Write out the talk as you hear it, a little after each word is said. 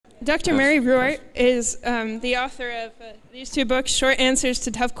Dr. Mary Ruwart is the author of these two books, Short Answers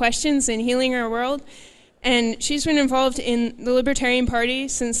to Tough Questions and Healing Our World. And she's been involved in the Libertarian Party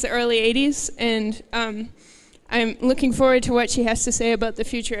since the early 80s. And I'm looking forward to what she has to say about the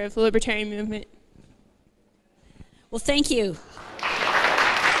future of the Libertarian movement. Well, thank you.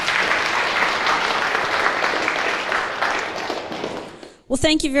 Well,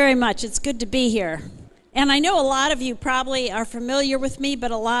 thank you very much. It's good to be here. And I know a lot of you probably are familiar with me,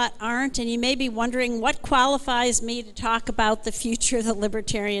 but a lot aren't, and you may be wondering what qualifies me to talk about the future of the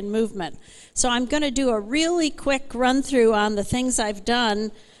libertarian movement. So I'm going to do a really quick run-through on the things I've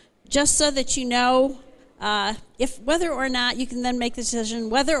done, just so that you know if whether or not you can then make the decision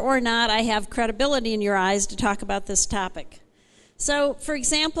whether or not I have credibility in your eyes to talk about this topic. So, for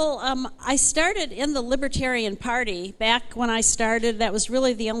example, I started in the Libertarian Party. Back when I started, that was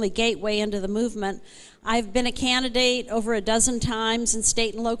really the only gateway into the movement. I've been a candidate over a dozen times in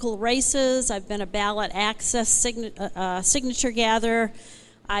state and local races. I've been a ballot access signature gatherer.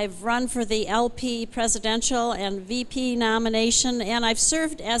 I've run for the LP presidential and VP nomination, and I've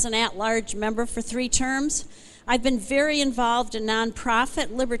served as an at-large member for 3 terms. I've been very involved in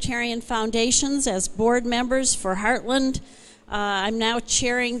nonprofit libertarian foundations as board members for Heartland. I'm now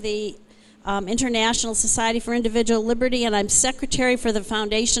chairing the International Society for Individual Liberty, and I'm secretary for the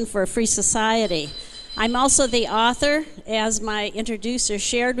Foundation for a Free Society. I'm also the author, as my introducer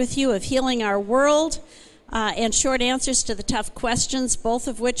shared with you, of Healing Our World and Short Answers to the Tough Questions, both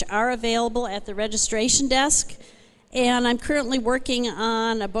of which are available at the registration desk. And I'm currently working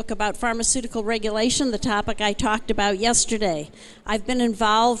on a book about pharmaceutical regulation, the topic I talked about yesterday. I've been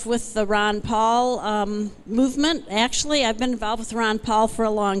involved with the Ron Paul movement. Actually, I've been involved with Ron Paul for a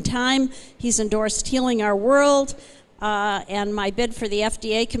long time. He's endorsed Healing Our World and my bid for the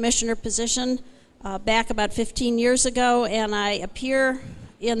FDA commissioner position back about 15 years ago, and I appear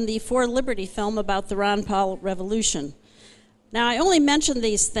in the For Liberty film about the Ron Paul revolution. Now, I only mention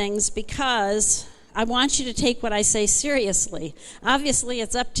these things because I want you to take what I say seriously. Obviously,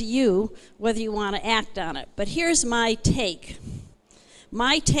 it's up to you whether you want to act on it. But here's my take.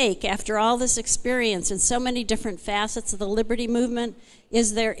 My take, after all this experience in so many different facets of the liberty movement,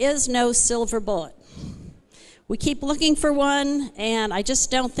 is there is no silver bullet. We keep looking for one, and I just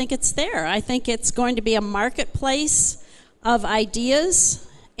don't think it's there. I think it's going to be a marketplace of ideas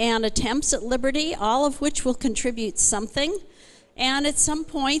and attempts at liberty, all of which will contribute something. And at some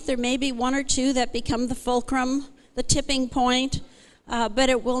point, there may be 1 or 2 that become the fulcrum, the tipping point, but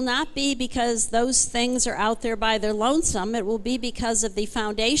it will not be because those things are out there by their lonesome. It will be because of the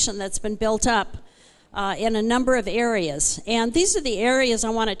foundation that's been built up in a number of areas. And these are the areas I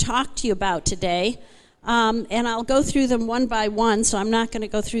want to talk to you about today. And I'll go through them one by one, so I'm not going to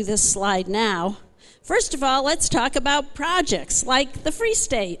go through this slide now. First of all, let's talk about projects like the Free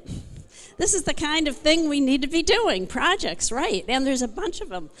State. This is the kind of thing we need to be doing, projects, right? And there's a bunch of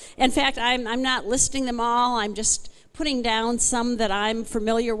them. In fact, I'm not listing them all. I'm just putting down some that I'm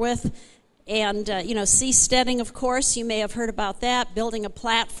familiar with. And, seasteading, of course, you may have heard about that, building a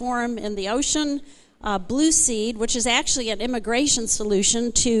platform in the ocean. Blue Seed, which is actually an immigration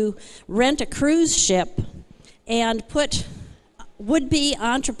solution to rent a cruise ship and put would-be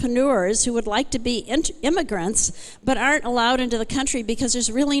entrepreneurs who would like to be immigrants but aren't allowed into the country because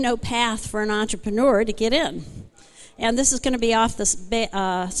there's really no path for an entrepreneur to get in. And this is going to be off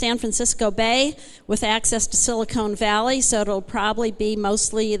the San Francisco Bay with access to Silicon Valley, so it'll probably be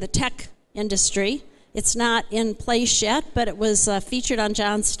mostly the tech industry. It's not in place yet, but it was featured on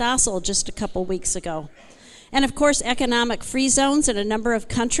John Stossel just a couple weeks ago. And of course, economic free zones in a number of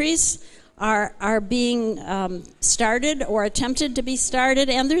countries are being started or attempted to be started,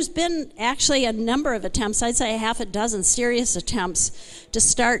 and there's been actually a number of attempts, I'd say 6 serious attempts to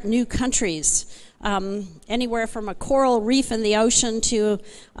start new countries, anywhere from a coral reef in the ocean to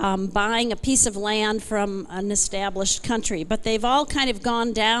buying a piece of land from an established country. But they've all kind of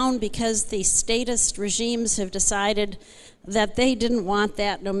gone down because the statist regimes have decided that they didn't want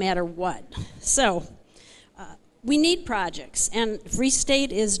that no matter what. So we need projects, and Free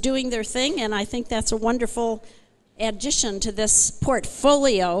State is doing their thing, and I think that's a wonderful addition to this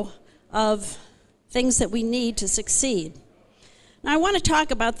portfolio of things that we need to succeed. Now, I want to talk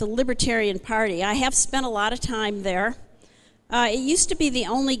about the Libertarian Party. I have spent a lot of time there. It used to be the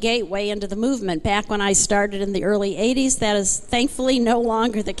only gateway into the movement back when I started in the early 80s. That is thankfully no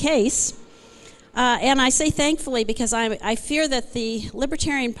longer the case. And I say thankfully because I fear that the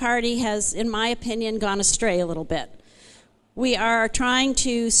Libertarian Party has, in my opinion, gone astray a little bit. We are trying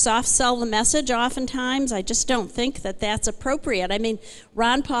to soft sell the message oftentimes. I just don't think that that's appropriate. I mean,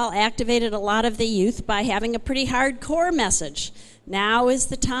 Ron Paul activated a lot of the youth by having a pretty hardcore message. Now is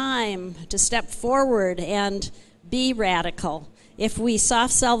the time to step forward and be radical. If we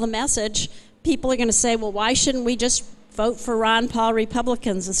soft sell the message, people are going to say, well, why shouldn't we just vote for Ron Paul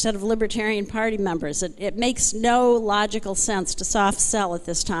Republicans instead of Libertarian Party members? It makes no logical sense to soft sell at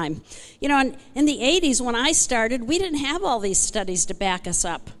this time. You know, in the 80s when I started, we didn't have all these studies to back us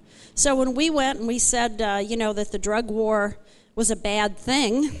up. So when we went and we said, that the drug war was a bad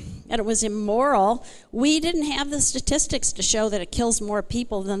thing and it was immoral, we didn't have the statistics to show that it kills more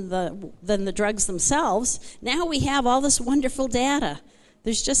people than the drugs themselves. Now we have all this wonderful data.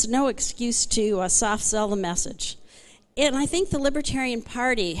 There's just no excuse to soft sell the message. And I think the Libertarian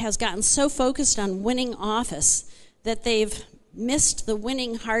Party has gotten so focused on winning office that they've missed the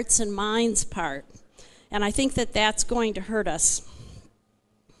winning hearts and minds part. And I think that that's going to hurt us.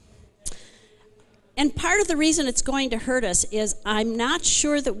 And part of the reason it's going to hurt us is I'm not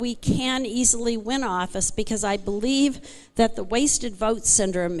sure that we can easily win office, because I believe that the wasted vote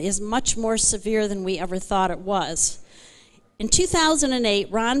syndrome is much more severe than we ever thought it was. In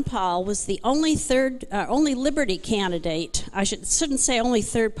 2008, Ron Paul was the only Liberty candidate. I shouldn't say only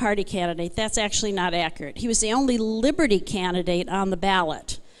third-party candidate. That's actually not accurate. He was the only Liberty candidate on the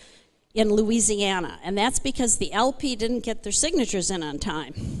ballot in Louisiana, and that's because the LP didn't get their signatures in on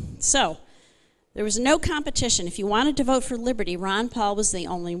time. So there was no competition. If you wanted to vote for Liberty, Ron Paul was the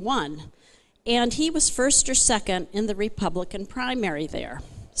only one. And he was first or second in the Republican primary there.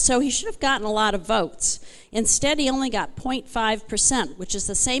 So he should have gotten a lot of votes. Instead, he only got 0.5%, which is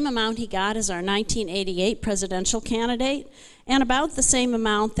the same amount he got as our 1988 presidential candidate, and about the same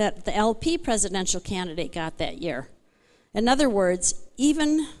amount that the LP presidential candidate got that year. In other words,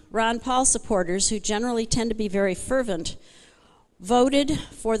 even Ron Paul supporters, who generally tend to be very fervent, voted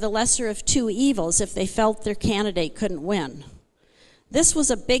for the lesser of two evils if they felt their candidate couldn't win. This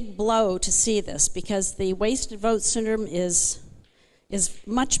was a big blow to see this, because the wasted vote syndrome is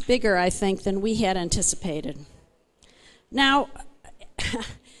much bigger, I think, than we had anticipated. Now,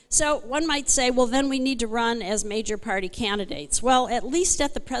 so one might say, well, then we need to run as major party candidates. Well, at least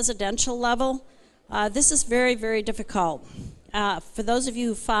at the presidential level, this is very, very difficult. For those of you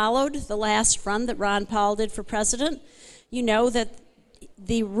who followed the last run that Ron Paul did for president, you know that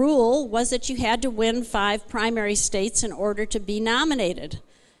the rule was that you had to win 5 primary states in order to be nominated.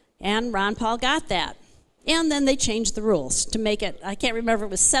 And Ron Paul got that. And then they changed the rules to make it, I can't remember if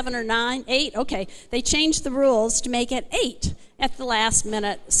it was 7 or 9, 8, okay. They changed the rules to make it 8 at the last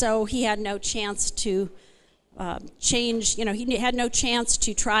minute, so he had no chance to he had no chance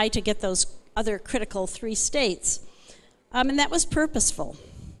to try to get those other critical 3 states. And that was purposeful.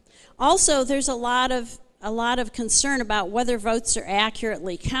 Also, there's a lot of concern about whether votes are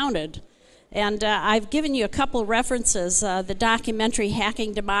accurately counted. And I've given you a couple references. The documentary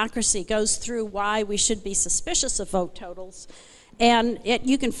Hacking Democracy goes through why we should be suspicious of vote totals. And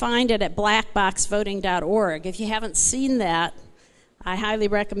you can find it at blackboxvoting.org. If you haven't seen that, I highly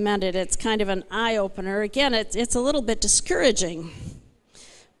recommend it. It's kind of an eye-opener. Again, it's a little bit discouraging.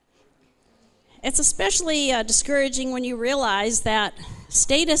 It's especially discouraging when you realize that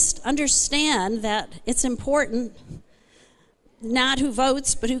statists understand that it's important not who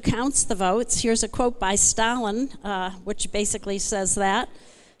votes, but who counts the votes. Here's a quote by Stalin, which basically says that.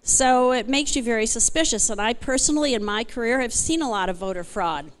 So it makes you very suspicious. And I personally, in my career, have seen a lot of voter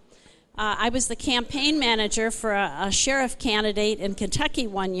fraud. I was the campaign manager for a sheriff candidate in Kentucky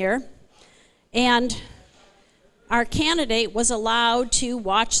one year, and our candidate was allowed to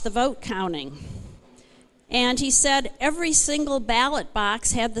watch the vote counting. And he said every single ballot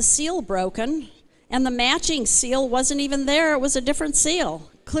box had the seal broken, and the matching seal wasn't even there. It was a different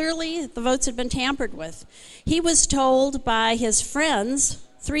seal. Clearly, the votes had been tampered with. He was told by his friends,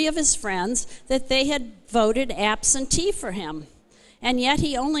 3 of his friends, that they had voted absentee for him. And yet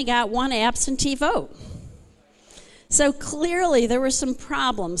he only got 1 absentee vote. So clearly, there were some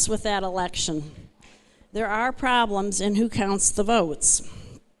problems with that election. There are problems in who counts the votes.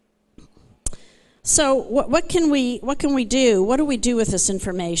 So what can we do? What do we do with this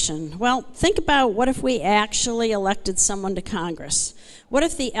information? Well, think about what if we actually elected someone to Congress? What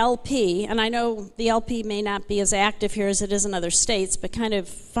if the LP, and I know the LP may not be as active here as it is in other states, but kind of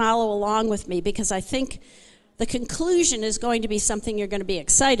follow along with me, because I think the conclusion is going to be something you're going to be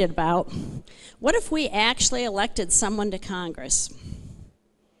excited about. What if we actually elected someone to Congress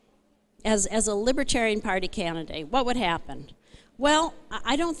as a Libertarian Party candidate? What would happen? Well,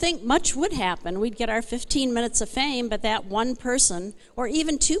 I don't think much would happen. We'd get our 15 minutes of fame, but that one person, or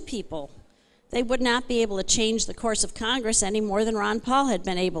even 2 people, they would not be able to change the course of Congress any more than Ron Paul had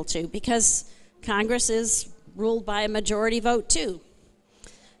been able to, because Congress is ruled by a majority vote too.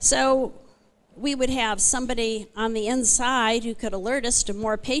 So we would have somebody on the inside who could alert us to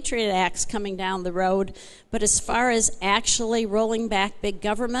more Patriot Acts coming down the road. But as far as actually rolling back big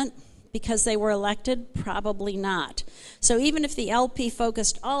government because they were elected, probably not. So even if the LP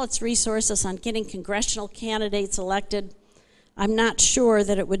focused all its resources on getting congressional candidates elected, I'm not sure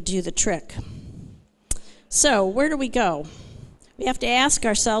that it would do the trick. So where do we go? We have to ask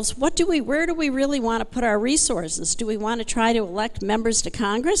ourselves, where do we really want to put our resources? Do we want to try to elect members to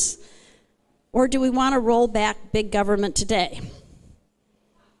Congress? Or do we want to roll back big government today?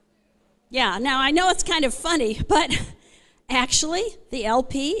 Yeah, now I know it's kind of funny, but actually the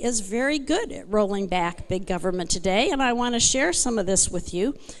LP is very good at rolling back big government today, and I want to share some of this with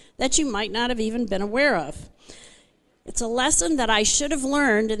you that you might not have even been aware of. It's a lesson that I should have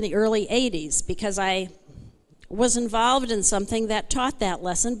learned in the early 80s because I was involved in something that taught that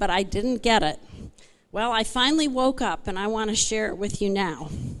lesson, but I didn't get it. Well, I finally woke up, and I want to share it with you now.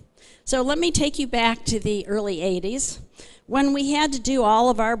 So let me take you back to the early 80s when we had to do all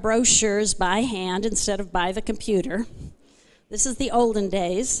of our brochures by hand instead of by the computer. This is the olden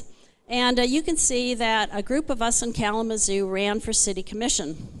days. And you can see that a group of us in Kalamazoo ran for city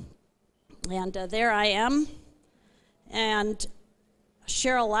commission. And there I am. And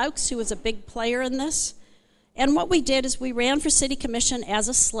Cheryl Laux, who was a big player in this. And what we did is we ran for city commission as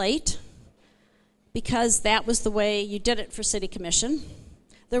a slate because that was the way you did it for city commission.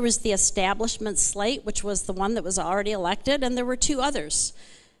 There was the establishment slate, which was the one that was already elected, and there were two others.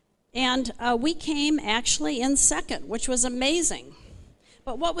 And we came actually in second, which was amazing.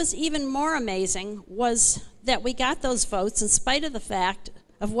 But what was even more amazing was that we got those votes in spite of the fact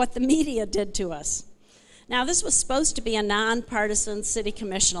of what the media did to us. Now, this was supposed to be a nonpartisan city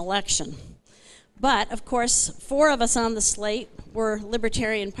commission election. But, of course, 4 of us on the slate were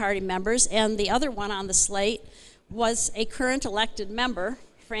Libertarian Party members, and the other one on the slate was a current elected member,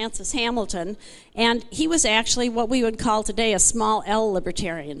 Francis Hamilton, and he was actually what we would call today a small L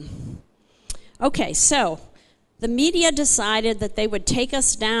libertarian. Okay, so the media decided that they would take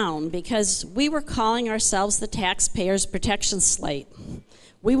us down because we were calling ourselves the Taxpayers Protection Slate.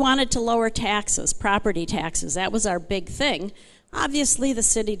 We wanted to lower taxes, property taxes. That was our big thing. Obviously, the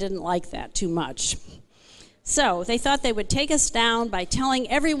city didn't like that too much. So they thought they would take us down by telling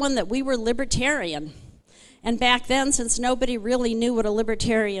everyone that we were libertarian. And back then, since nobody really knew what a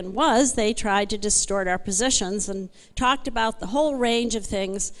libertarian was, they tried to distort our positions and talked about the whole range of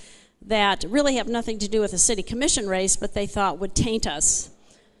things that really have nothing to do with a city commission race, but they thought would taint us.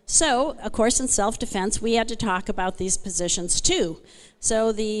 So, of course, in self-defense, we had to talk about these positions too.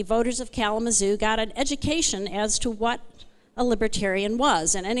 So the voters of Kalamazoo got an education as to what a libertarian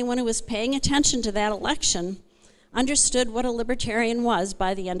was, and anyone who was paying attention to that election understood what a libertarian was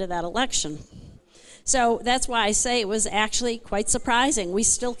by the end of that election. So that's why I say it was actually quite surprising. We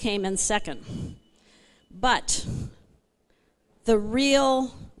still came in second. But the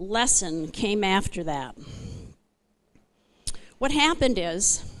real lesson came after that. What happened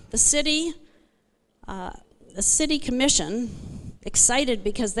is the city commission, excited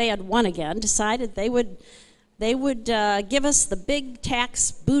because they had won again, decided they would give us the big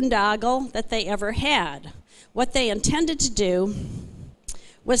tax boondoggle that they ever had. What they intended to do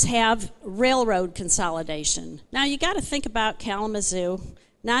was have railroad consolidation. Now, you got to think about Kalamazoo,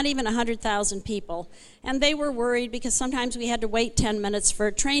 not even 100,000 people, and they were worried because sometimes we had to wait 10 minutes for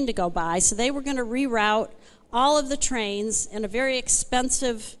a train to go by, so they were going to reroute all of the trains in a very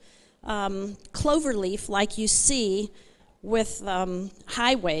expensive cloverleaf like you see with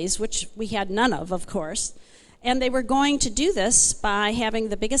highways, which we had none of course. And they were going to do this by having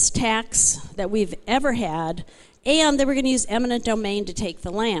the biggest tax that we've ever had, and they were going to use eminent domain to take the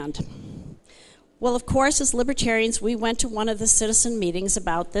land. Well, of course, as libertarians, we went to one of the citizen meetings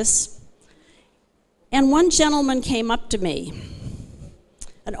about this, and one gentleman came up to me,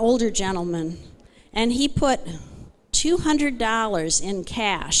 an older gentleman, and he put $200 in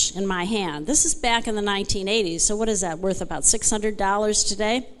cash in my hand. This is back in the 1980s, so what is that, worth about $600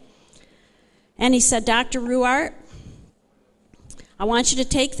 today? And he said, Dr. Ruwart, I want you to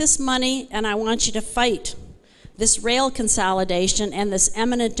take this money and I want you to fight this rail consolidation and this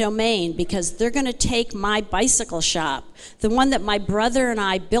eminent domain because they're going to take my bicycle shop, the one that my brother and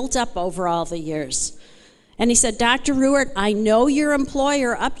I built up over all the years. And he said, Dr. Ruwart, I know your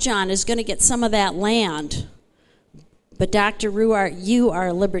employer, Upjohn, is going to get some of that land. But Dr. Ruwart, you are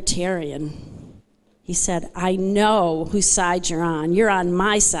a libertarian. He said, I know whose side you're on. You're on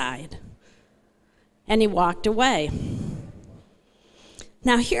my side. And he walked away.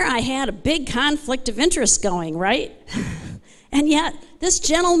 Now here I had a big conflict of interest going, right? And yet this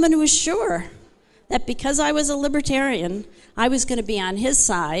gentleman was sure that because I was a libertarian, I was going to be on his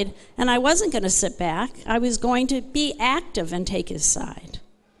side, and I wasn't going to sit back. I was going to be active and take his side.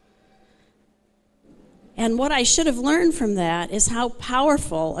 And what I should have learned from that is how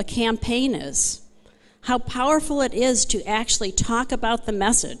powerful a campaign is, how powerful it is to actually talk about the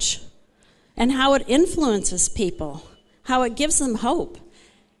message, and how it influences people, how it gives them hope,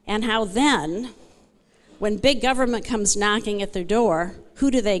 and how then, when big government comes knocking at their door, who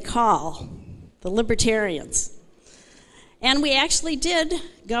do they call? The libertarians. And we actually did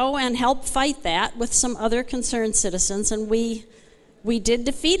go and help fight that with some other concerned citizens, and we did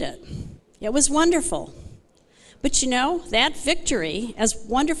defeat it. It was wonderful. But you know, that victory, as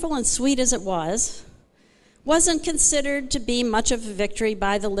wonderful and sweet as it was, wasn't considered to be much of a victory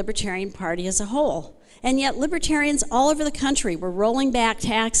by the Libertarian Party as a whole. And yet libertarians all over the country were rolling back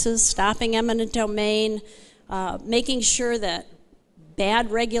taxes, stopping eminent domain, making sure that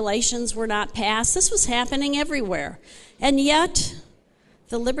bad regulations were not passed. This was happening everywhere. And yet,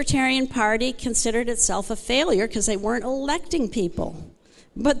 the Libertarian Party considered itself a failure because they weren't electing people.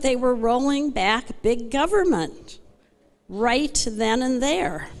 But they were rolling back big government right then and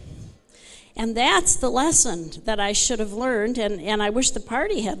there. And that's the lesson that I should have learned, and I wish the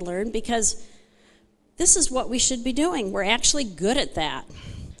party had learned, because this is what we should be doing. We're actually good at that.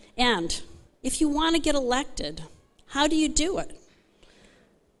 And if you want to get elected, how do you do it?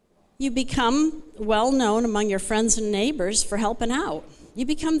 You become well known among your friends and neighbors for helping out. You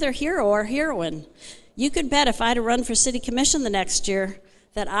become their hero or heroine. You could bet if I'd have run for city commission the next year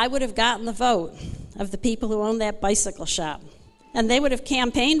that I would have gotten the vote of the people who owned that bicycle shop. And they would have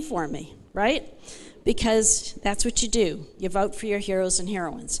campaigned for me, right? Because that's what you do. You vote for your heroes and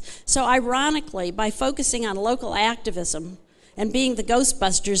heroines. So ironically, by focusing on local activism and being the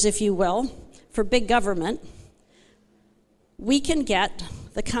Ghostbusters, if you will, for big government, we can get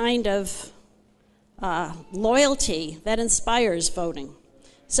the kind of loyalty that inspires voting.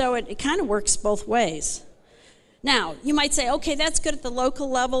 So it kind of works both ways. Now, you might say, okay, that's good at the local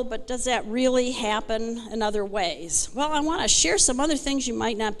level, but does that really happen in other ways? Well, I want to share some other things you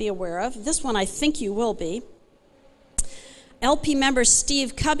might not be aware of. This one I think you will be. LP member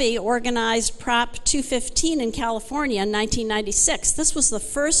Steve Cubby organized Prop 215 in California in 1996. This was the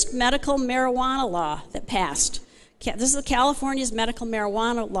first medical marijuana law that passed. This is California's medical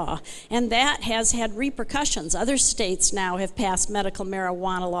marijuana law, and that has had repercussions. Other states now have passed medical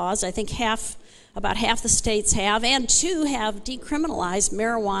marijuana laws. I think about half the states have, and 2 have decriminalized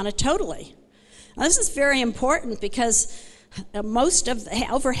marijuana totally. Now, this is very important because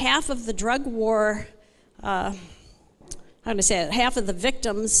over half of the drug war, half of the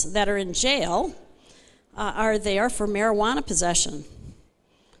victims that are in jail are there for marijuana possession.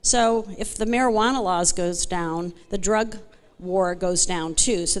 So if the marijuana laws goes down, the drug war goes down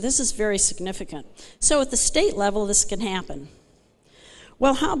too. So this is very significant. So at the state level, this can happen.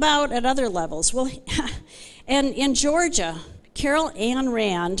 Well, how about at other levels? Well, and in Georgia, Carol Ann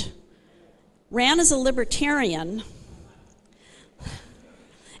Rand ran as a libertarian,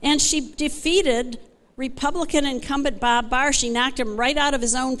 and she defeated Republican incumbent Bob Barr. She knocked him right out of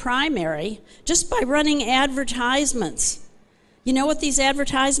his own primary just by running advertisements. You know what these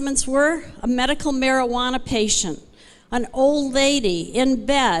advertisements were? A medical marijuana patient, an old lady in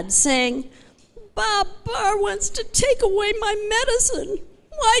bed saying, "Bob Barr wants to take away my medicine.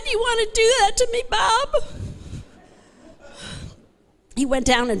 Why do you want to do that to me, Bob?" He went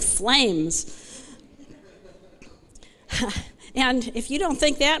down in flames. And if you don't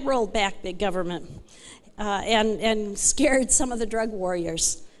think that rolled back big government and scared some of the drug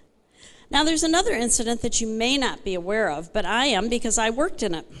warriors. Now, there's another incident that you may not be aware of, but I am because I worked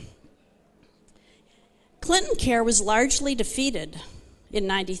in it. Clinton Care was largely defeated in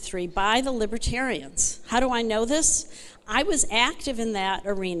 '93 by the Libertarians. How do I know this? I was active in that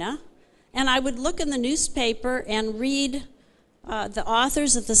arena, and I would look in the newspaper and read the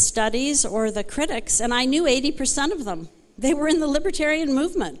authors of the studies or the critics, and I knew 80% of them. They were in the Libertarian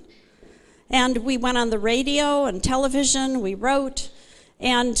movement. And we went on the radio and television, we wrote,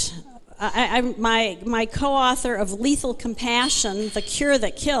 and my co-author of Lethal Compassion, The Cure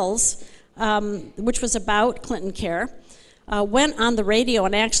That Kills, which was about Clinton Care, went on the radio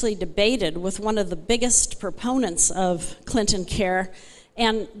and actually debated with one of the biggest proponents of Clinton Care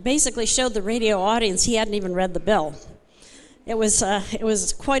and basically showed the radio audience he hadn't even read the bill. It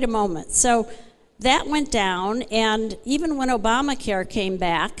was quite a moment. So that went down, and even when Obamacare came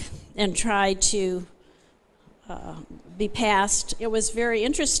back and tried to be passed, it was very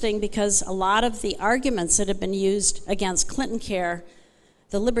interesting because a lot of the arguments that had been used against Clinton Care,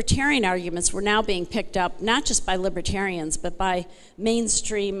 the libertarian arguments, were now being picked up not just by libertarians but by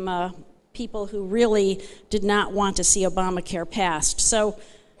mainstream people who really did not want to see Obamacare passed. So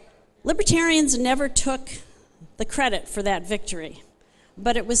Libertarians never took the credit for that victory,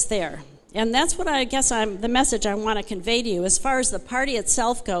 but it was there. And that's what I guess the message I want to convey to you as far as the party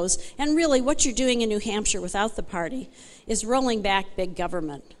itself goes, and really what you're doing in New Hampshire without the party is rolling back big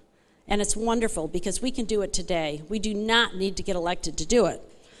government. And it's wonderful because we can do it today. We do not need to get elected to do it.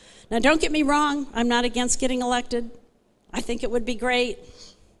 Now, don't get me wrong, I'm not against getting elected. I think it would be great,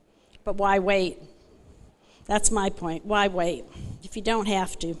 but why wait? That's my point. Why wait if you don't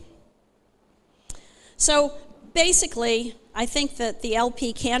have to? So basically, I think that the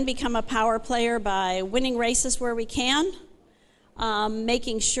LP can become a power player by winning races where we can,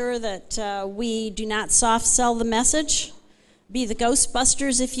 making sure that we do not soft sell the message, be the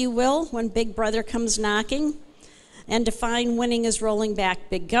Ghostbusters, if you will, when Big Brother comes knocking, and define winning as rolling back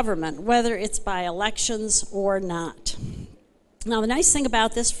big government, whether it's by elections or not. Now, the nice thing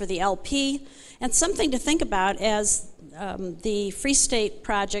about this for the LP, and something to think about as the Free State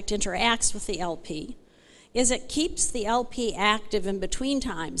Project interacts with the LP, is it keeps the LP active in between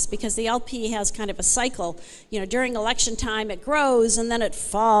times, because the LP has kind of a cycle. You know, during election time it grows and then it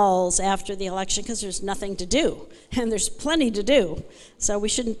falls after the election because there's nothing to do, and there's plenty to do, so we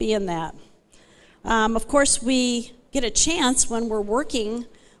shouldn't be in that. Of course, we get a chance when we're working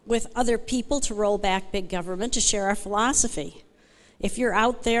with other people to roll back big government to share our philosophy. If you're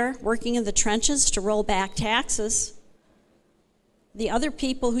out there working in the trenches to roll back taxes, the other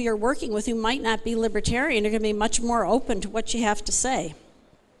people who you're working with who might not be libertarian are going to be much more open to what you have to say.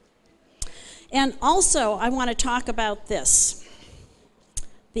 And also, I want to talk about this,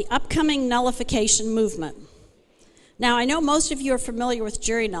 the upcoming nullification movement. Now, I know most of you are familiar with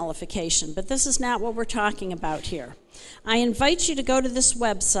jury nullification, but this is not what we're talking about here. I invite you to go to this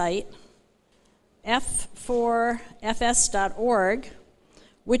website, f4fs.org,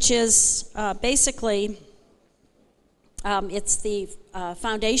 which is basically, it's the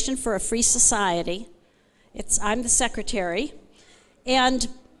Foundation for a Free Society. I'm the secretary. And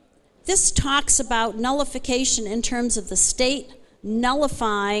this talks about nullification in terms of the state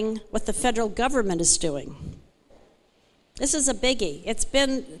nullifying what the federal government is doing. This is a biggie. It's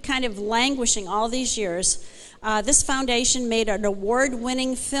been kind of languishing all these years. This foundation made an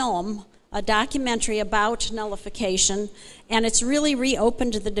award-winning film, a documentary about nullification, and it's really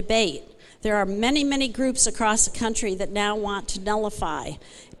reopened the debate. There are many, many groups across the country that now want to nullify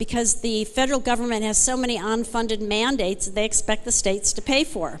because the federal government has so many unfunded mandates that they expect the states to pay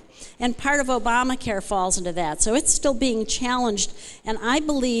for. And part of Obamacare falls into that. So it's still being challenged, and I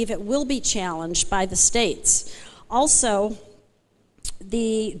believe it will be challenged by the states. Also,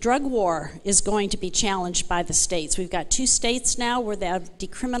 the drug war is going to be challenged by the states. We've got 2 states now where they have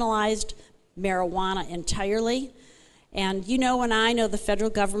decriminalized marijuana entirely. And you know and I know the federal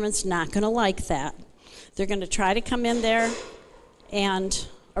government's not going to like that. They're going to try to come in there and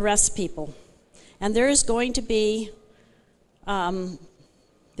arrest people. And there's going to be a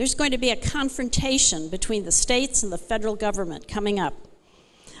confrontation between the states and the federal government coming up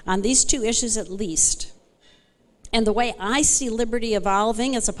on these 2 issues at least. And the way I see liberty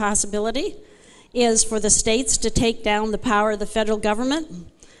evolving as a possibility is for the states to take down the power of the federal government,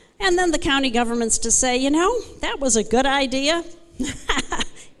 and then the county governments to say, you know, that was a good idea.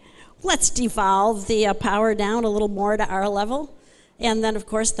 Let's devolve the power down a little more to our level. And then, of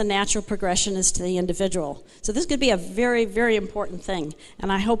course, the natural progression is to the individual. So this could be a very, very important thing,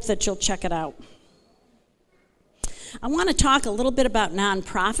 and I hope that you'll check it out. I want to talk a little bit about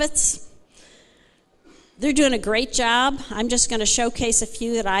nonprofits. They're doing a great job. I'm just going to showcase a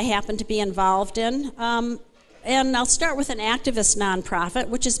few that I happen to be involved in. And I'll start with an activist nonprofit,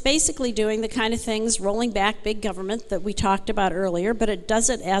 which is basically doing the kind of things, rolling back big government that we talked about earlier, but it does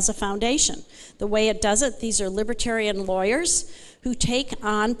it as a foundation. The way it does it, these are libertarian lawyers who take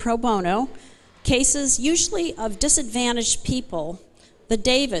on pro bono cases, usually of disadvantaged people, the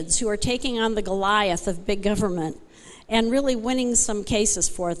Davids, who are taking on the Goliath of big government, and really winning some cases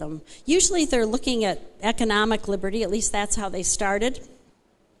for them. Usually they're looking at economic liberty, at least that's how they started.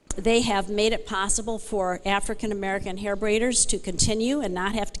 They have made it possible for African American hair braiders to continue and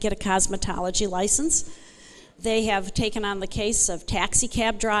not have to get a cosmetology license. They have taken on the case of taxi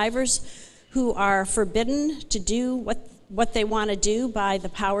cab drivers who are forbidden to do what they want to do by the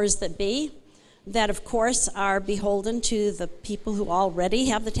powers that be, that of course are beholden to the people who already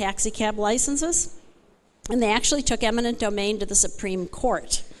have the taxi cab licenses. And they actually took eminent domain to the Supreme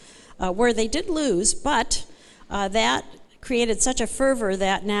Court, where they did lose, but that created such a fervor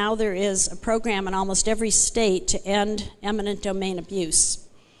that now there is a program in almost every state to end eminent domain abuse.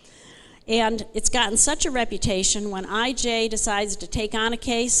 And it's gotten such a reputation, when IJ decides to take on a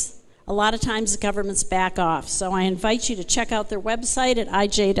case, a lot of times the governments back off. So I invite you to check out their website at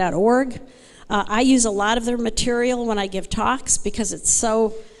ij.org. I use a lot of their material when I give talks because it's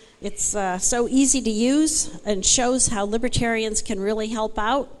so easy to use and shows how libertarians can really help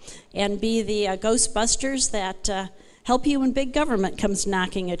out and be the Ghostbusters that help you when big government comes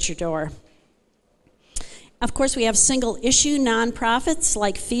knocking at your door. Of course, we have single-issue nonprofits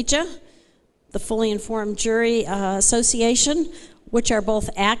like FIJA, the Fully Informed Jury Association, which are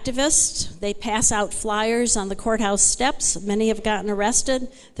both activists. They pass out flyers on the courthouse steps. Many have gotten arrested.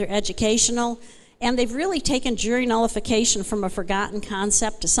 They're educational. And they've really taken jury nullification from a forgotten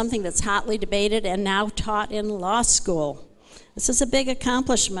concept to something that's hotly debated and now taught in law school. This is a big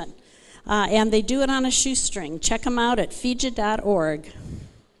accomplishment. And they do it on a shoestring. Check them out at fija.org.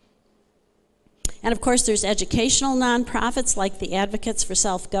 And of course, there's educational nonprofits like the Advocates for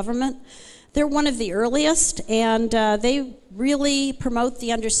Self-Government. They're one of the earliest, and they really promote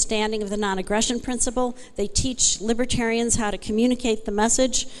the understanding of the non-aggression principle. They teach libertarians how to communicate the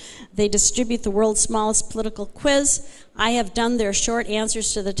message. They distribute the world's smallest political quiz. I have done their short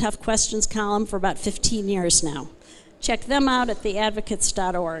answers to the tough questions column for about 15 years now. Check them out at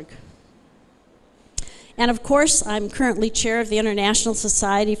theadvocates.org. And of course, I'm currently chair of the International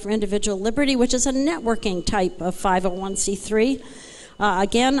Society for Individual Liberty, which is a networking type of 501c3.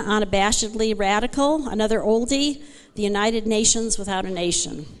 Again, unabashedly radical, another oldie, the United Nations Without a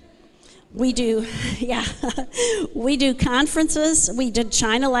Nation. We do, we do conferences. We did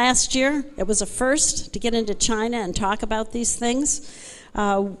China last year. It was a first to get into China and talk about these things.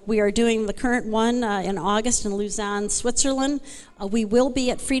 We are doing the current one in August in Lausanne, Switzerland. We will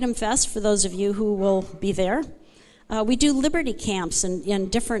be at Freedom Fest for those of you who will be there. We do liberty camps in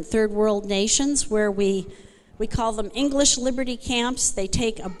different third world nations where we call them English liberty camps. They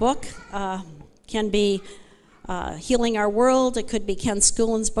take a book, can be Healing Our World. It could be Ken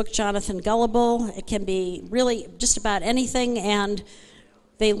Schoolin's book, Jonathan Gullible. It can be really just about anything, and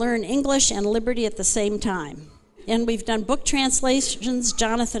they learn English and liberty at the same time. And we've done book translations.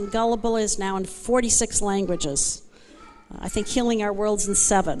 Jonathan Gullible is now in 46 languages. I think Healing Our World's in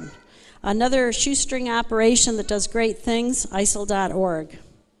 7. Another shoestring operation that does great things, ISIL.org.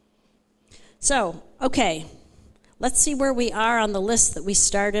 So, okay, let's see where we are on the list that we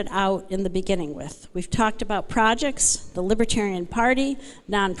started out in the beginning with. We've talked about projects, the Libertarian Party,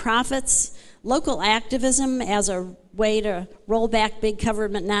 nonprofits, local activism as a way to roll back big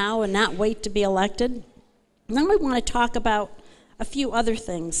government now and not wait to be elected. And then we want to talk about a few other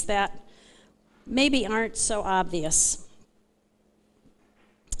things that maybe aren't so obvious.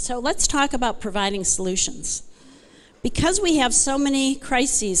 So let's talk about providing solutions. Because we have so many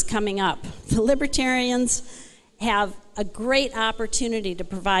crises coming up, the libertarians have a great opportunity to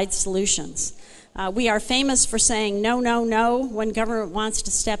provide solutions. We are famous for saying no, no, no when government wants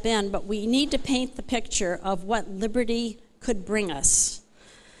to step in, but we need to paint the picture of what liberty could bring us.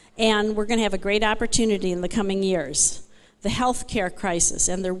 And we're going to have a great opportunity in the coming years. The health care crisis,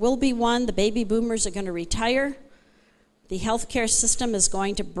 and there will be one. The baby boomers are going to retire. The health care system is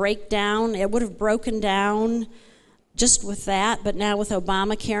going to break down. It would have broken down just with that, but now with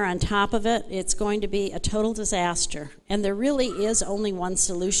Obamacare on top of it, it's going to be a total disaster. And there really is only one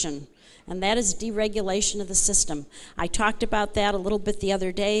solution, and that is deregulation of the system. I talked about that a little bit the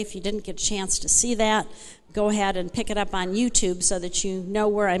other day. If you didn't get a chance to see that, go ahead and pick it up on YouTube so that you know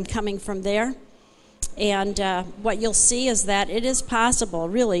where I'm coming from there. And what you'll see is that it is possible,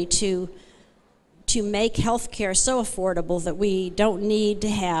 really, to make health care so affordable that we don't need to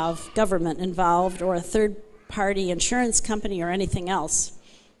have government involved or a third-party insurance company or anything else.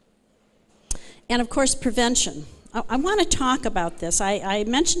 And, of course, prevention. I want to talk about this. I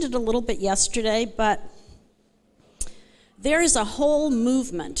mentioned it a little bit yesterday, but there is a whole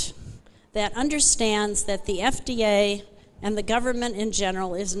movement that understands that the FDA and the government in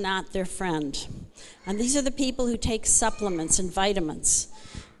general is not their friend. And these are the people who take supplements and vitamins.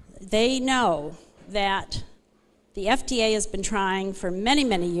 They know that the FDA has been trying for many,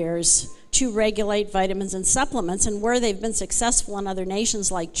 many years to regulate vitamins and supplements, and where they've been successful in other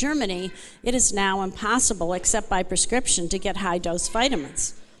nations like Germany, it is now impossible, except by prescription, to get high-dose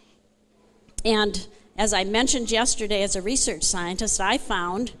vitamins. And as I mentioned yesterday, as a research scientist, I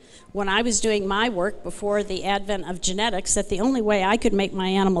found when I was doing my work before the advent of genetics that the only way I could make my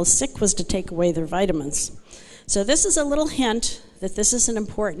animals sick was to take away their vitamins. So this is a little hint that this is an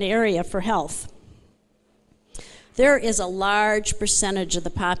important area for health. There is a large percentage of the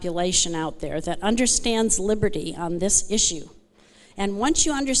population out there that understands liberty on this issue. And once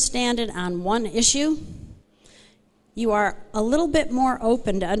you understand it on one issue, you are a little bit more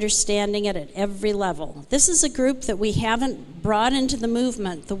open to understanding it at every level. This is a group that we haven't brought into the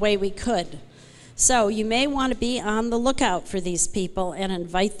movement the way we could. So you may want to be on the lookout for these people and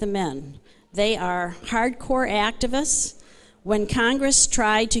invite them in. They are hardcore activists. When Congress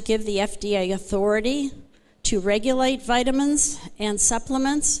tried to give the FDA authority to regulate vitamins and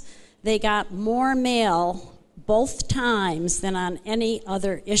supplements, they got more mail both times than on any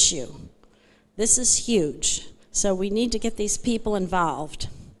other issue. This is huge. So we need to get these people involved.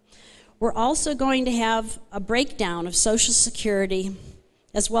 We're also going to have a breakdown of Social Security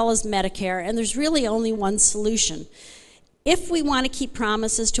as well as Medicare, and there's really only one solution. If we want to keep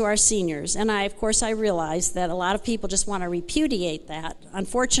promises to our seniors, and of course I realize that a lot of people just want to repudiate that.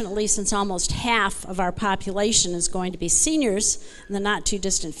 Unfortunately, since almost half of our population is going to be seniors in the not too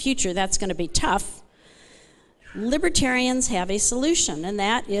distant future, that's going to be tough. Libertarians have a solution, and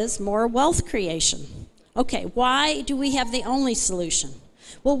that is more wealth creation. Okay, why do we have the only solution?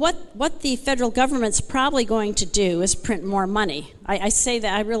 Well, what the federal government's probably going to do is print more money. I say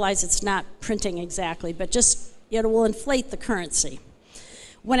that, I realize it's not printing exactly, but just it will inflate the currency.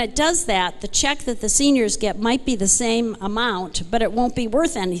 When it does that, the check that the seniors get might be the same amount, but it won't be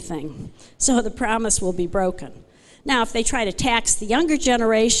worth anything. So the promise will be broken. Now, if they try to tax the younger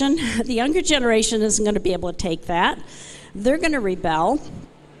generation, the younger generation isn't going to be able to take that. They're going to rebel.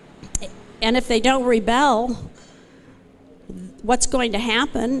 And if they don't rebel, what's going to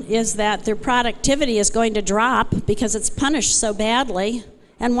happen is that their productivity is going to drop because it's punished so badly.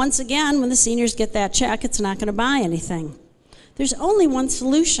 And once again, when the seniors get that check, it's not going to buy anything. There's only one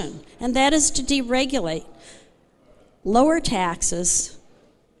solution, and that is to deregulate, lower taxes,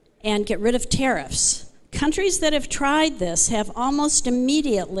 and get rid of tariffs. Countries that have tried this have almost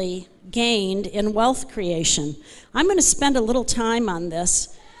immediately gained in wealth creation. I'm going to spend a little time on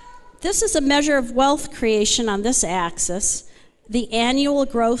this. This is a measure of wealth creation on this axis, the annual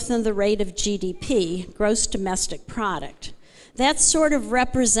growth in the rate of GDP, gross domestic product. That sort of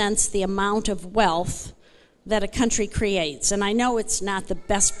represents the amount of wealth that a country creates. And I know it's not the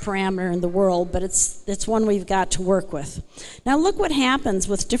best parameter in the world, but it's one we've got to work with. Now look what happens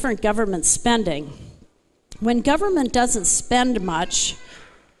with different government spending. When government doesn't spend much,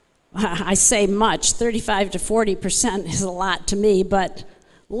 I say much, 35 to 40% is a lot to me, but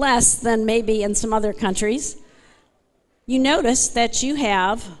less than maybe in some other countries, you notice that you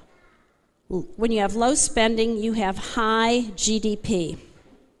have, when you have low spending, you have high GDP.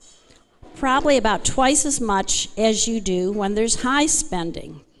 Probably about twice as much as you do when there's high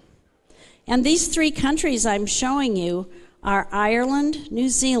spending. And these three countries I'm showing you are Ireland, New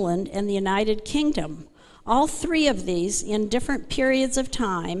Zealand, and the United Kingdom. All three of these, in different periods of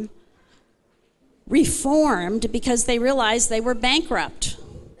time, reformed because they realized they were bankrupt.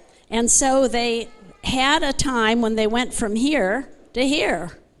 And so they had a time when they went from here to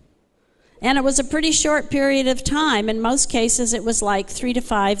here. And it was a pretty short period of time. In most cases, it was like 3 to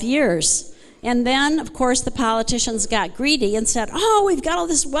 5 years. And then, of course, the politicians got greedy and said, oh, we've got all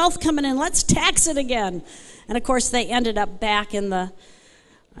this wealth coming in, let's tax it again. And, of course, they ended up back in a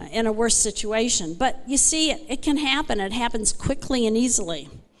worse situation. But you see, it can happen. It happens quickly and easily.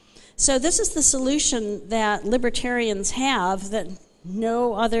 So this is the solution that libertarians have that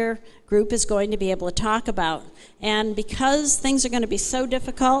no other group is going to be able to talk about. And because things are going to be so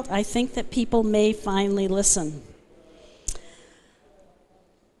difficult, I think that people may finally listen.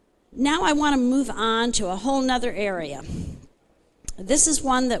 Now I want to move on to a whole nother area. This is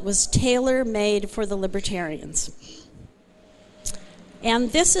one that was tailor-made for the libertarians.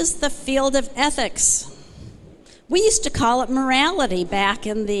 And this is the field of ethics. We used to call it morality back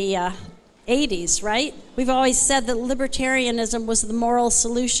in the 80s, right? We've always said that libertarianism was the moral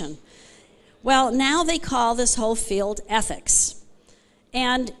solution. Well, now they call this whole field ethics.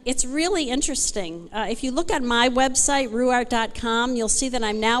 And it's really interesting. If you look at my website, Ruwart.com, you'll see that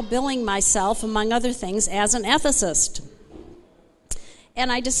I'm now billing myself, among other things, as an ethicist.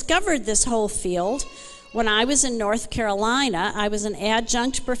 And I discovered this whole field when I was in North Carolina. I was an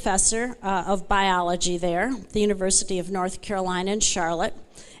adjunct professor of biology there, at the University of North Carolina in Charlotte.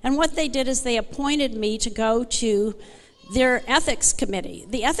 And what they did is they appointed me to go to their ethics committee.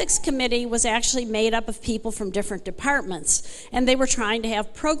 The ethics committee was actually made up of people from different departments, and they were trying to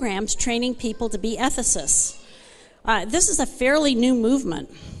have programs training people to be ethicists. This is a fairly new movement,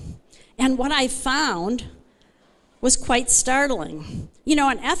 and what I found was quite startling. You know,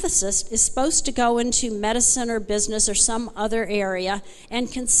 an ethicist is supposed to go into medicine or business or some other area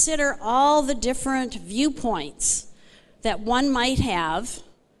and consider all the different viewpoints that one might have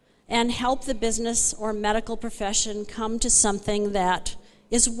and help the business or medical profession come to something that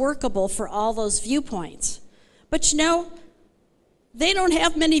is workable for all those viewpoints. But they don't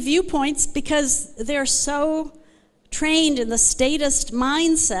have many viewpoints because they're so trained in the statist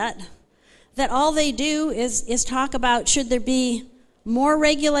mindset that all they do is talk about should there be more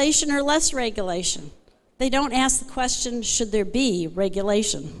regulation or less regulation. They don't ask the question, should there be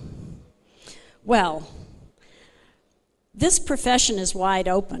regulation? Well, this profession is wide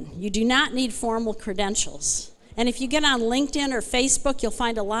open. You do not need formal credentials. And if you get on LinkedIn or Facebook, you'll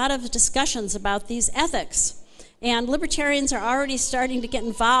find a lot of discussions about these ethics. And libertarians are already starting to get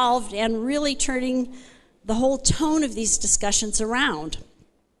involved and really turning the whole tone of these discussions around.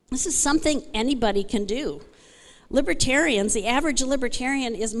 This is something anybody can do. Libertarians, the average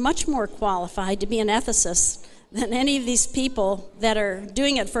libertarian is much more qualified to be an ethicist than any of these people that are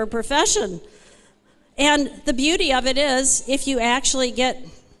doing it for a profession. And the beauty of it is, if you actually get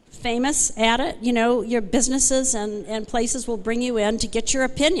famous at it, your businesses and places will bring you in to get your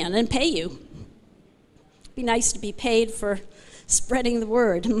opinion and pay you. It'd be nice to be paid for spreading the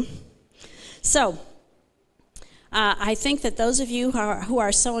word. So, I think that those of you who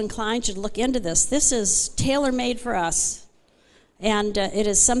are so inclined should look into this. This is tailor-made for us. And it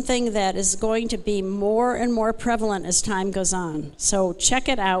is something that is going to be more and more prevalent as time goes on. So check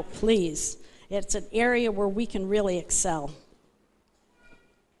it out, please. It's an area where we can really excel.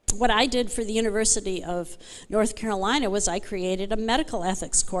 What I did for the University of North Carolina was I created a medical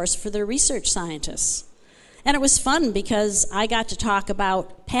ethics course for their research scientists. And it was fun because I got to talk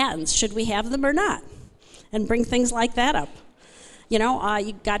about patents. Should we have them or not? And bring things like that up. You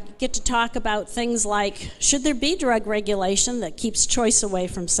get to talk about things like, should there be drug regulation that keeps choice away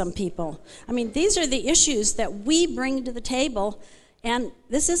from some people? I mean, these are the issues that we bring to the table, and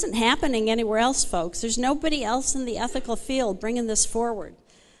this isn't happening anywhere else, folks. There's nobody else in the ethical field bringing this forward.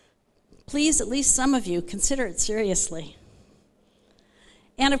 Please, at least some of you, consider it seriously.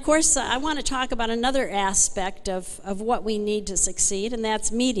 And of course, I want to talk about another aspect of what we need to succeed, and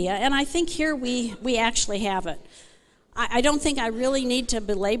that's media. And I think here we actually have it. I don't think I really need to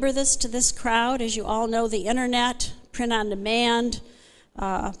belabor this to this crowd. As you all know, the internet, print on demand,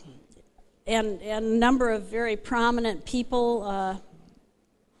 and a number of very prominent people,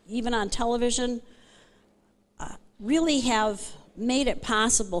 even on television, really have made it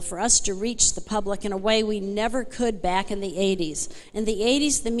possible for us to reach the public in a way we never could back in the 80s. In the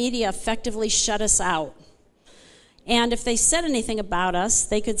 80s, the media effectively shut us out. And if they said anything about us,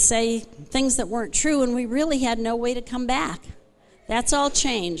 they could say things that weren't true, and we really had no way to come back. That's all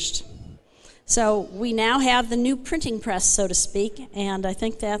changed. So we now have the new printing press, so to speak, and I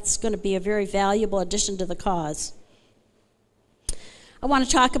think that's going to be a very valuable addition to the cause. I want to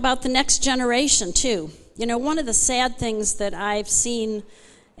talk about the next generation, too. One of the sad things that I've seen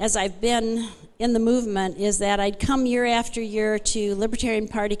as I've been in the movement is that I'd come year after year to Libertarian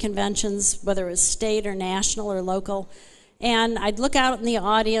Party conventions, whether it was state or national or local, and I'd look out in the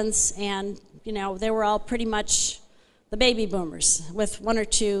audience and, they were all pretty much the baby boomers with one or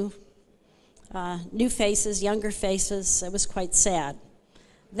two new faces, younger faces. It was quite sad.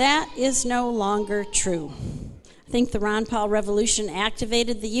 That is no longer true. I think the Ron Paul Revolution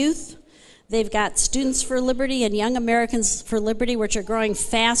activated the youth. They've got Students for Liberty and Young Americans for Liberty, which are growing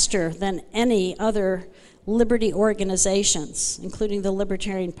faster than any other liberty organizations, including the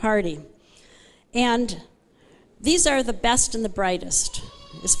Libertarian Party. And these are the best and the brightest.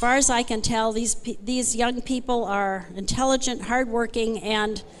 As far as I can tell, these young people are intelligent, hardworking,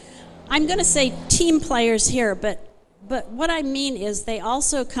 and I'm going to say team players here, but what I mean is they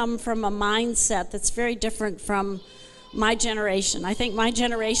also come from a mindset that's very different from my generation. I think my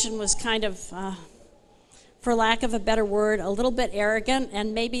generation was kind of, for lack of a better word, a little bit arrogant,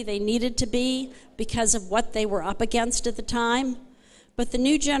 and maybe they needed to be because of what they were up against at the time. But the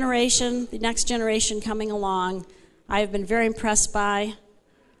new generation, the next generation coming along, I have been very impressed by.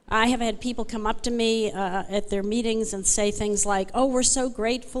 I have had people come up to me at their meetings and say things like, "Oh, we're so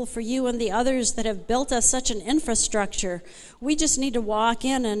grateful for you and the others that have built us such an infrastructure. We just need to walk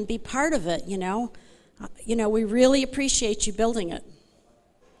in and be part of it, we really appreciate you building it."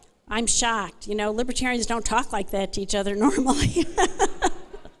 I'm shocked. Libertarians don't talk like that to each other normally.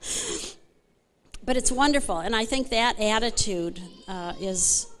 But it's wonderful, and I think that attitude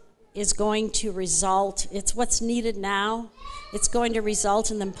is going to result. It's what's needed now. It's going to result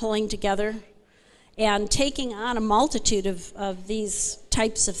in them pulling together and taking on a multitude of these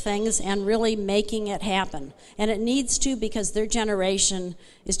types of things and really making it happen. And it needs to, because their generation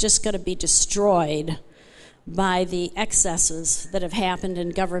is just going to be destroyed by the excesses that have happened in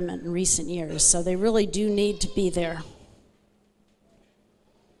government in recent years. So they really do need to be there.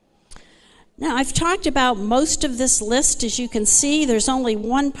 Now, I've talked about most of this list. As you can see, there's only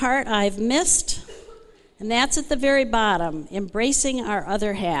one part I've missed, And that's at the very bottom, embracing our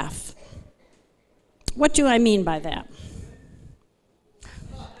other half. What do I mean by that?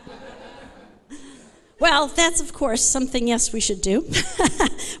 Well, that's, of course, something, yes, we should do.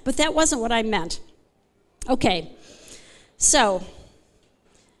 But that wasn't what I meant. Okay, so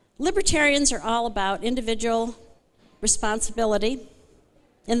libertarians are all about individual responsibility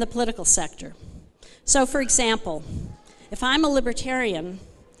in the political sector. So, for example, if I'm a libertarian,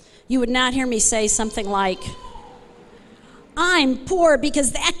 you would not hear me say something like, I'm poor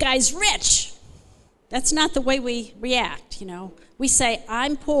because that guy's rich. That's not the way we react, you know. We say,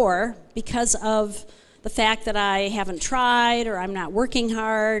 I'm poor because of the fact that I haven't tried, or I'm not working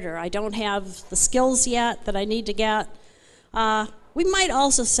hard, or I don't have the skills yet that I need to get. We might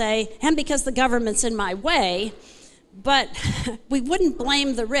also say, and because the government's in my way, but we wouldn't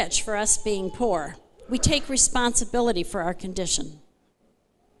blame the rich for us being poor. We take responsibility for our condition.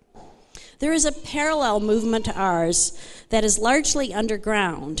 There is a parallel movement to ours that is largely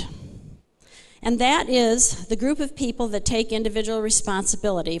underground, and that is the group of people that take individual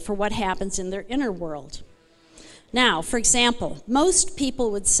responsibility for what happens in their inner world. Now, for example, most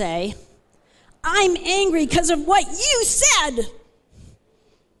people would say, I'm angry because of what you said.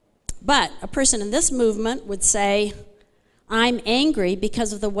 But a person in this movement would say, I'm angry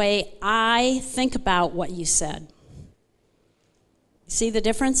because of the way I think about what you said. See the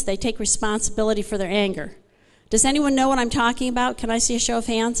difference? They take responsibility for their anger. Does anyone know what I'm talking about? Can I see a show of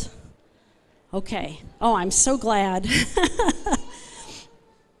hands? Okay. Oh, I'm so glad.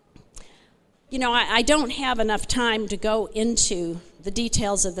 You know, I don't have enough time to go into the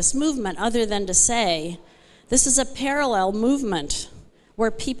details of this movement other than to say this is a parallel movement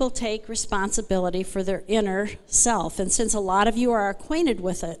where people take responsibility for their inner self. And since a lot of you are acquainted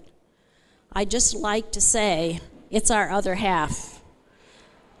with it, I just like to say it's our other half.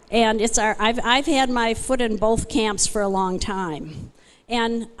 And I've had my foot in both camps for a long time.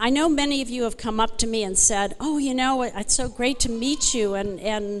 And I know many of you have come up to me and said, oh, you know, it's so great to meet you.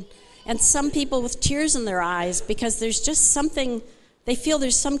 And some people with tears in their eyes because there's just something, they feel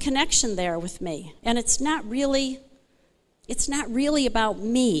there's some connection there with me. And it's not really about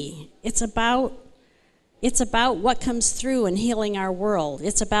me. It's about what comes through in healing our world.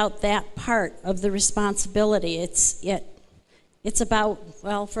 It's about that part of the responsibility. It's about,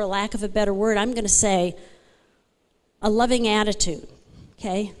 well, for lack of a better word, I'm going to say a loving attitude.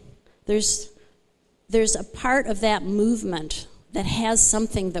 Okay? There's a part of that movement that has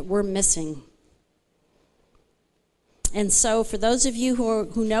something that we're missing. And so for those of you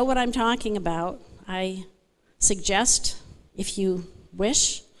who know what I'm talking about, I suggest, if you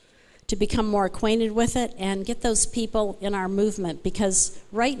wish, to become more acquainted with it and get those people in our movement, because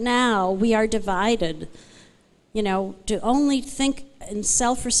right now we are divided, you know, to only think in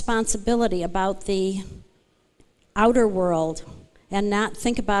self-responsibility about the outer world and not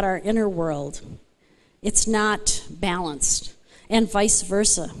think about our inner world. It's not balanced, and vice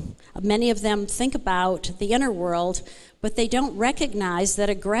versa. Many of them think about the inner world, but they don't recognize that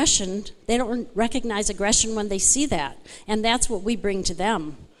aggression, they don't recognize aggression when they see that, and that's what we bring to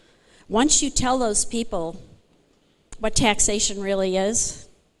them. Once you tell those people what taxation really is,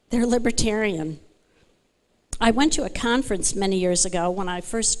 they're libertarian. I went to a conference many years ago when I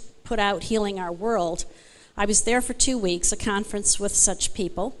first put out Healing Our World. I was there for 2 weeks, a conference with such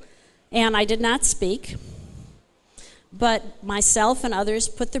people, and I did not speak. But myself and others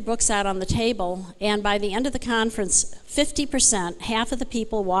put their books out on the table, and by the end of the conference, 50%, half of the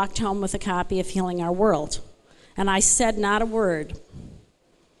people walked home with a copy of Healing Our World. And I said not a word,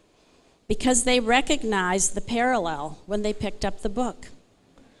 because they recognized the parallel when they picked up the book.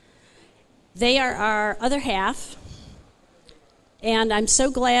 They are our other half, and I'm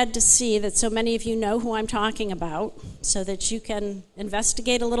so glad to see that so many of you know who I'm talking about, so that you can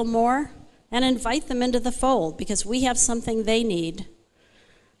investigate a little more and invite them into the fold, because we have something they need,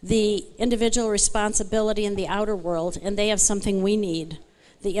 the individual responsibility in the outer world, and they have something we need,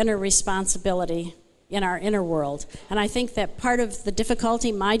 the inner responsibility in our inner world. And I think that part of the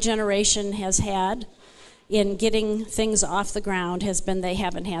difficulty my generation has had in getting things off the ground has been they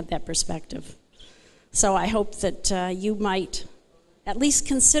haven't had that perspective. So I hope that you might at least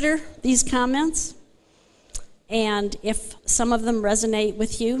consider these comments, and if some of them resonate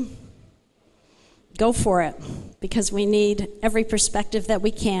with you, go for it, because we need every perspective that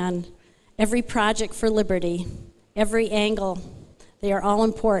we can, every project for liberty, every angle. They are all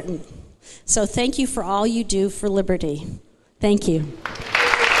important. So thank you for all you do for liberty. Thank you.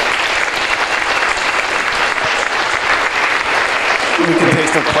 We can take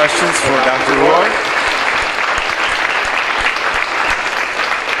some questions for Dr. Ruwart.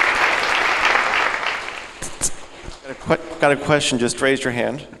 Got a question? Just raise your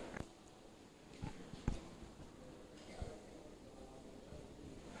hand.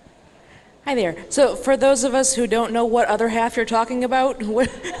 Hi there. So for those of us who don't know what other half you're talking about,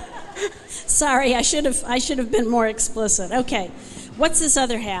 Sorry, I should have been more explicit. Okay. What's this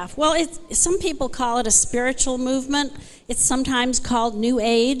other half? Well, some people call it a spiritual movement. It's sometimes called New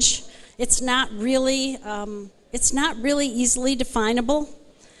Age. It's not really easily definable,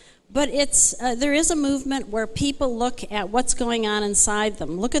 but there is a movement where people look at what's going on inside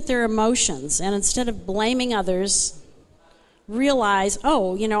them, look at their emotions, and instead of blaming others, realize,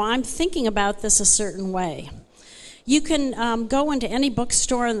 I'm thinking about this a certain way. You can go into any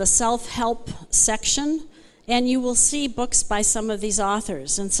bookstore in the self-help section, and you will see books by some of these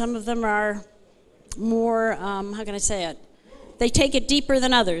authors, and some of them are more, how can I say it? They take it deeper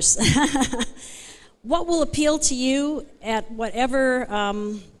than others. What will appeal to you at whatever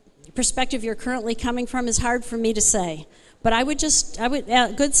perspective you're currently coming from is hard for me to say. But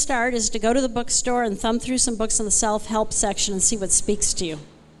a good start is to go to the bookstore and thumb through some books in the self-help section and see what speaks to you.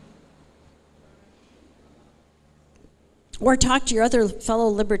 Or talk to your other fellow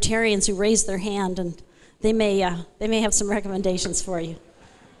libertarians who raised their hand, and they may have some recommendations for you.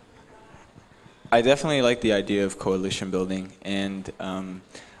 I definitely like the idea of coalition building, and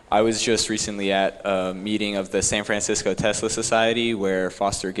I was just recently at a meeting of the San Francisco Tesla Society where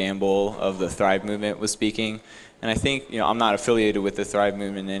Foster Gamble of the Thrive Movement was speaking. And I think, I'm not affiliated with the Thrive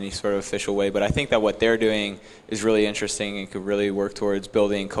Movement in any sort of official way, but I think that what they're doing is really interesting and could really work towards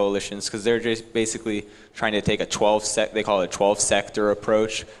building coalitions, because they're just basically trying to take they call it a 12-sector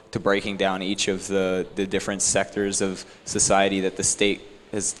approach to breaking down each of the different sectors of society that the state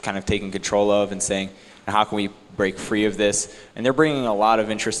has kind of taken control of, and saying, how can we break free of this? And they're bringing a lot of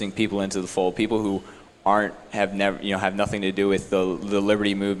interesting people into the fold, people who have nothing to do with the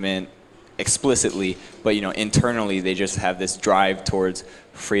liberty movement explicitly, but internally they just have this drive towards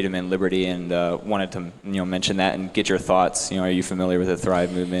freedom and liberty, and wanted to mention that and get your thoughts. Are you familiar with the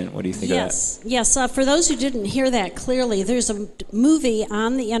Thrive movement? What do you think of that? Yes. For those who didn't hear that clearly, there's a movie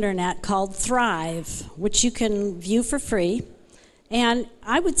on the internet called Thrive, which you can view for free, and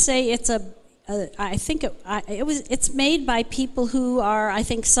I would say it's it's made by people who are, I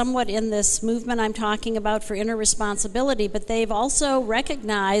think, somewhat in this movement I'm talking about for inner responsibility, but they've also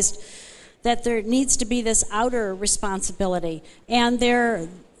recognized that there needs to be this outer responsibility. And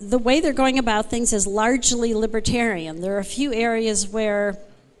the way they're going about things is largely libertarian. There are a few areas where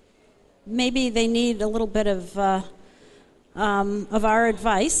maybe they need a little bit of our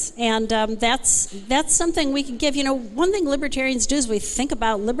advice, and that's something we can give. One thing libertarians do is we think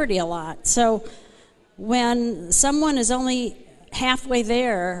about liberty a lot. So when someone is only halfway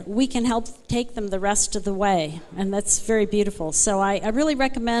there, we can help take them the rest of the way, and that's very beautiful. So I really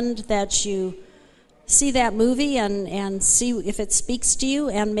recommend that you see that movie and see if it speaks to you,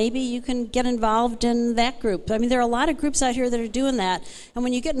 and maybe you can get involved in that group. I mean, there are a lot of groups out here that are doing that, and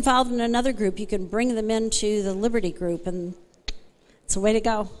when you get involved in another group, you can bring them into the Liberty group, and it's a way to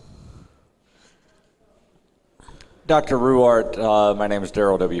go. Dr. Ruwart, my name is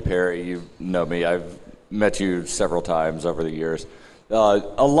Darrell W. Perry. You know me. I've met you several times over the years.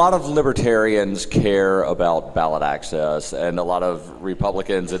 A lot of libertarians care about ballot access, and a lot of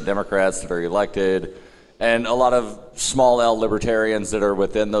Republicans and Democrats that are elected, and a lot of small L libertarians that are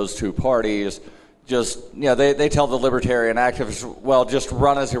within those two parties they tell the libertarian activists, well, just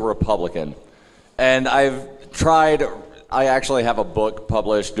run as a Republican. And I actually have a book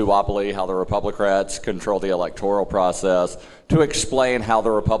published, Duopoly, How the Republicrats Control the Electoral Process, to explain how the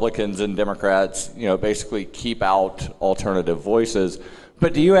Republicans and Democrats, basically keep out alternative voices.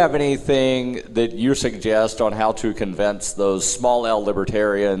 But do you have anything that you suggest on how to convince those small L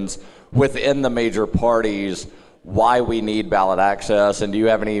libertarians within the major parties why we need ballot access? And do you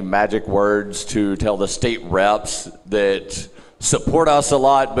have any magic words to tell the state reps that support us a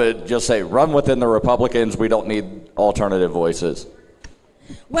lot, but just say, run within the Republicans, we don't need alternative voices?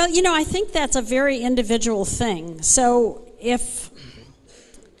 Well, I think that's a very individual thing. So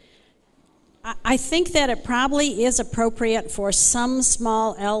I think that it probably is appropriate for some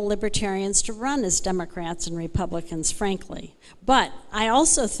small L libertarians to run as Democrats and Republicans, frankly. But I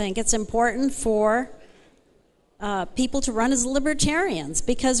also think it's important for people to run as libertarians,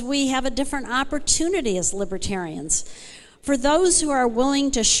 because we have a different opportunity as libertarians. For those who are willing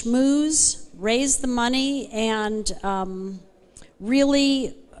to schmooze, raise the money, and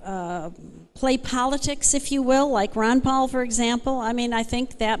really play politics, if you will, like Ron Paul, for example, I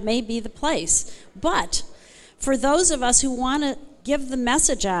think that may be the place. But for those of us who want to give the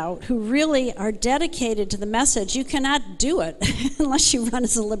message out, who really are dedicated to the message, you cannot do it unless you run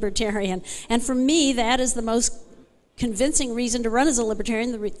as a libertarian. And for me, that is the most convincing reason to run as a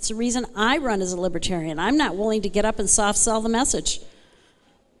libertarian. It's the reason I run as a libertarian. I'm not willing to get up and soft sell the message.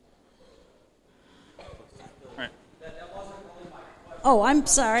 Right. Oh, I'm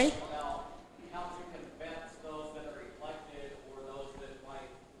sorry.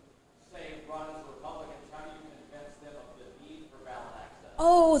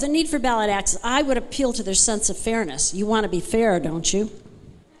 Oh, the need for ballot access. I would appeal to their sense of fairness. You want to be fair, don't you?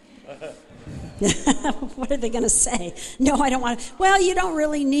 What are they going to say? No, I don't want to. Well, you don't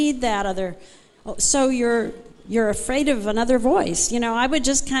really need that other. Oh, so you're afraid of another voice. I would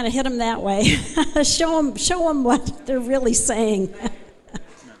just kind of hit them that way. show them what they're really saying.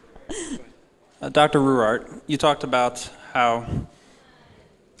 Dr. Ruwart, you talked about how,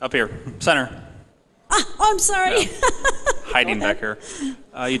 up here, center. Oh, I'm sorry. No. Hiding back here.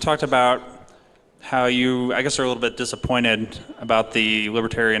 You talked about how you, I guess, are a little bit disappointed about the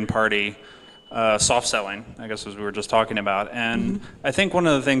Libertarian Party soft selling, I guess, as we were just talking about. And I think one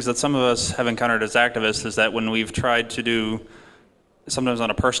of the things that some of us have encountered as activists is that when we've tried to do, sometimes on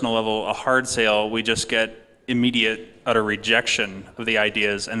a personal level, a hard sale, we just get immediate, utter rejection of the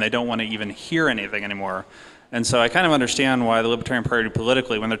ideas, and they don't want to even hear anything anymore. And so I kind of understand why the Libertarian Party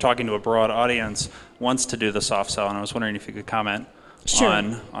politically, when they're talking to a broad audience, wants to do the soft sell. And I was wondering if you could comment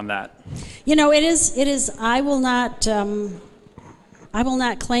on that. It is. I will not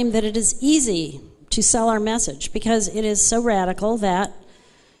claim that it is easy to sell our message, because it is so radical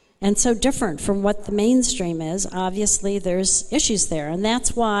and so different from what the mainstream is. Obviously, there's issues there, and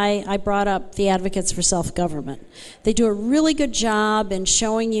that's why I brought up the Advocates for Self-Government. They do a really good job in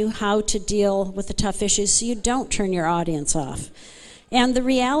showing you how to deal with the tough issues so you don't turn your audience off. And the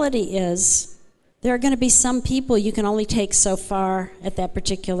reality is, there are going to be some people you can only take so far at that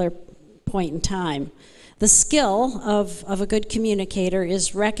particular point in time. The skill of a good communicator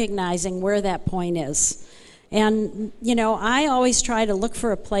is recognizing where that point is. And, I always try to look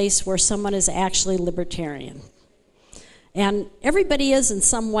for a place where someone is actually libertarian. And everybody is in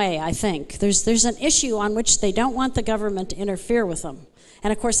some way, I think. There's an issue on which they don't want the government to interfere with them.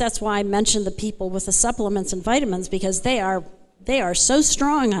 And, of course, that's why I mentioned the people with the supplements and vitamins, because they are so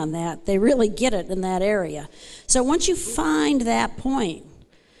strong on that. They really get it in that area. So once you find that point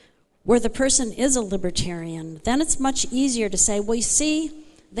where the person is a libertarian, then it's much easier to say, well, you see,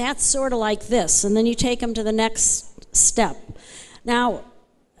 that's sort of like this, and then you take them to the next step. Now,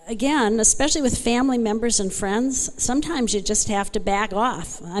 again, especially with family members and friends, sometimes you just have to back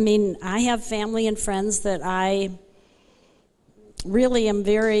off. I mean, I have family and friends that I really am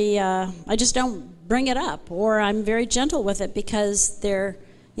very, I just don't bring it up, or I'm very gentle with it, because they're,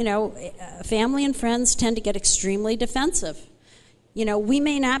 family and friends tend to get extremely defensive. We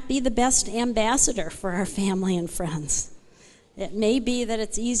may not be the best ambassador for our family and friends. It may be that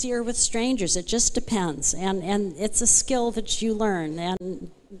it's easier with strangers. It just depends. And it's a skill that you learn.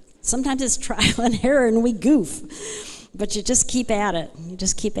 And sometimes it's trial and error and we goof. But you just keep at it. You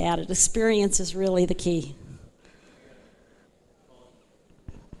just keep at it. Experience is really the key.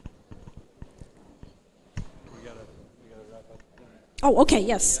 Oh, okay,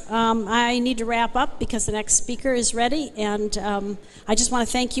 yes. I need to wrap up because the next speaker is ready. And I just want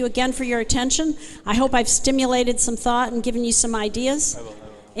to thank you again for your attention. I hope I've stimulated some thought and given you some ideas.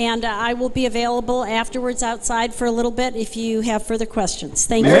 And I will be available afterwards outside for a little bit if you have further questions.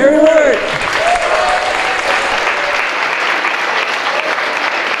 Thank you. Mary Ward.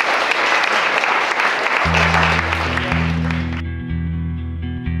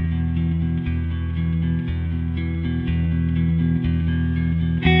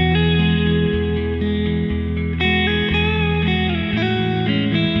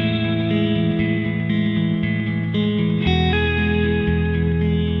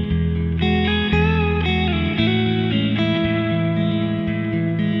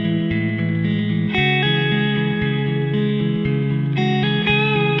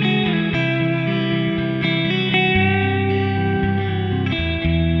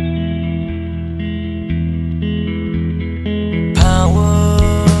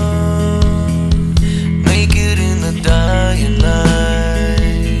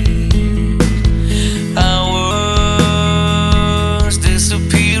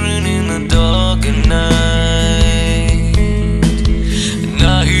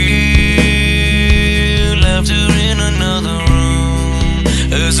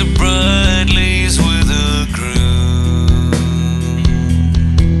 There's a bright